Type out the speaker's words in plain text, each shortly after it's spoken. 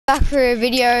back for a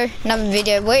video, another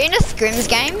video. We're in a Scrims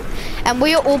game, and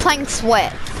we are all playing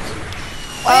Sweat.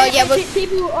 Oh yeah,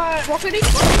 people rocketing.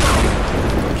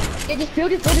 Yeah, just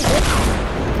build it. Build.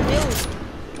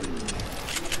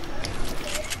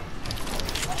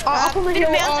 Up on the hill,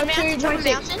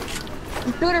 226.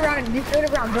 Just build around.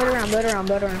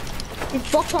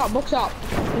 Just box up.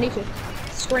 Beneath it.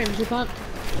 Scrims, we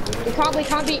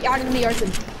can't be out in the open.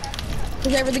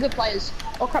 Because they're really good players.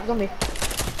 Oh crap, zombie.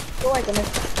 Go away, zombie.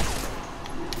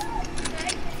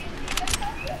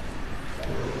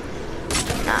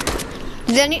 Nah.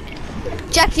 Then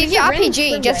Jack, use your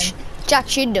RPG. Jack,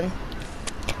 shoot them.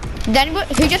 Then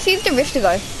who just used the rift to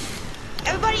go?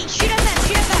 Everybody, shoot at them.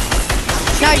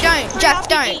 No, don't, Jack,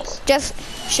 don't. Just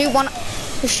shoot one.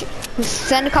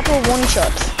 Send a couple of warning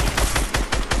shots.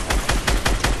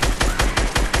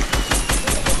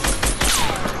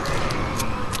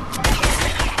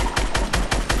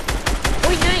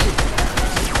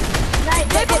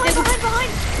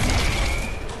 Behind.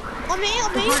 On me.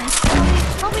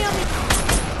 Help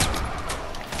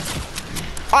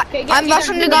me. I'm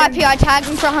rushing the guy up here. I tagged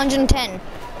him for 110.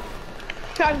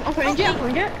 I'm find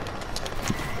it.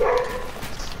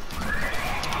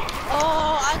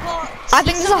 Oh, I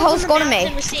think there's a whole squad of me.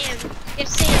 Get Sam.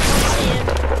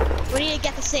 We need to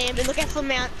get the Sam and look out for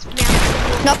mount.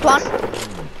 Knocked one.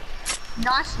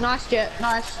 Nice, Jet.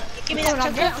 Nice. Give me that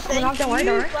chocolate thing. Don't worry.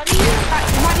 Might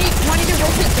need to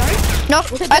rotate, sorry. No.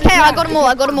 Okay, I got them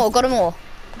all.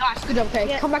 Nice, good job. Okay,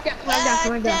 yeah. Come back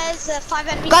down. There's 5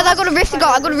 enemies. Guys, I got a rift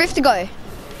to go.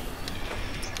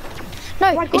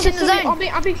 No, it's in the zone.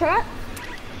 I'm being shot at.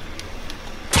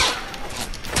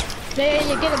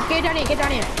 Yeah, get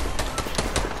down here.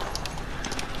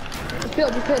 Just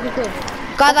build.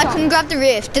 Guys, I couldn't grab the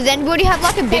rift. Does anybody have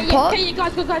like a big pot? Okay,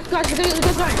 guys, go zone. Like,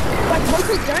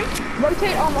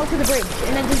 rotate onto the bridge,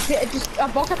 and then just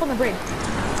box up on the bridge.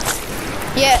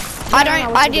 Yeah,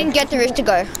 I didn't get the rift to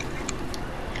go.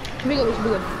 We should be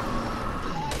good.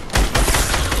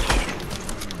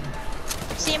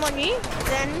 See him on you?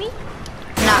 The enemy?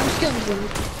 Nah. I'm still in the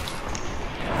bridge.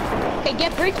 Okay,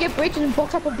 get bridge, and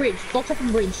box up on bridge.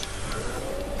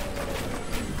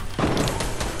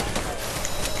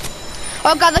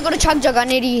 Oh guys, I got a chug jug. I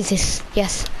need to use this.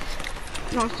 Yes.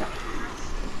 Nice.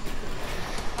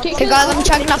 Okay guys, I'm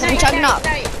chugging up.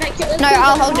 No,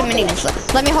 I'll hold the minis.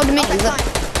 Let me hold the minis.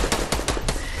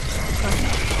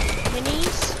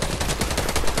 Minis?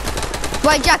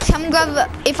 Wait, Jack, come grab.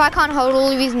 If I can't hold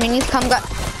all of these minis, come back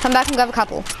and grab a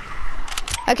couple.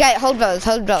 Okay, hold those.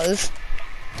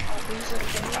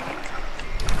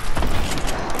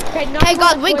 Hey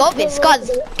guys, we got this, guys.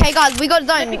 Okay guys, we got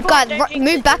zone. Guys,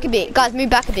 move back a bit.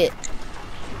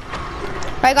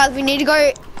 Right guys, we need to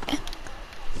go.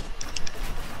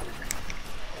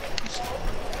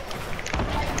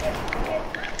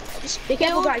 Be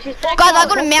careful, guys. Guys, I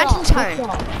got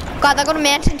a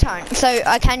mountain tone. So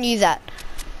I can use that.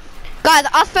 Guys,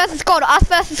 us versus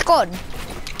squad.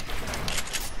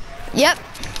 Yep.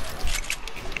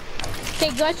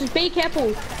 Okay guys, just be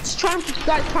careful. Just try and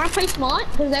play smart,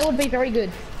 because they would be very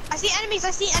good. I see enemies.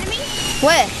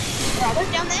 Where?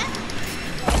 Down there,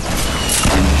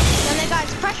 guys.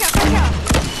 Pressure.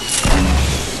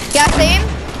 Yeah, I see him.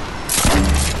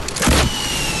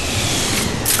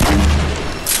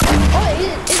 Oh,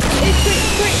 it's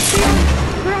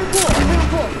 3 on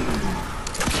 4.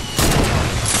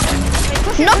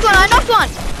 Knocked one.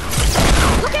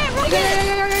 Look at it, rocket.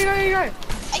 Go.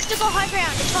 I still got high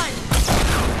ground. It's fine.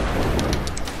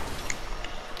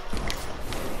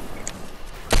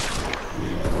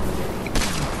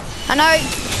 I know.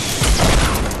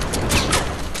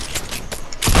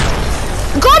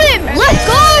 Got him! Let's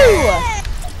go!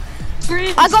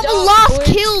 I got the last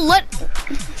kill.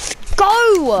 Let's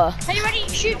go! Are you ready?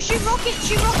 Shoot rockets.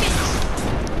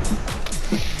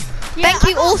 Thank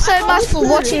you all so much for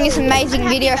watching this amazing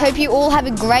video. Hope you all have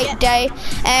a great day,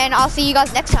 and I'll see you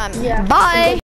guys next time. Bye!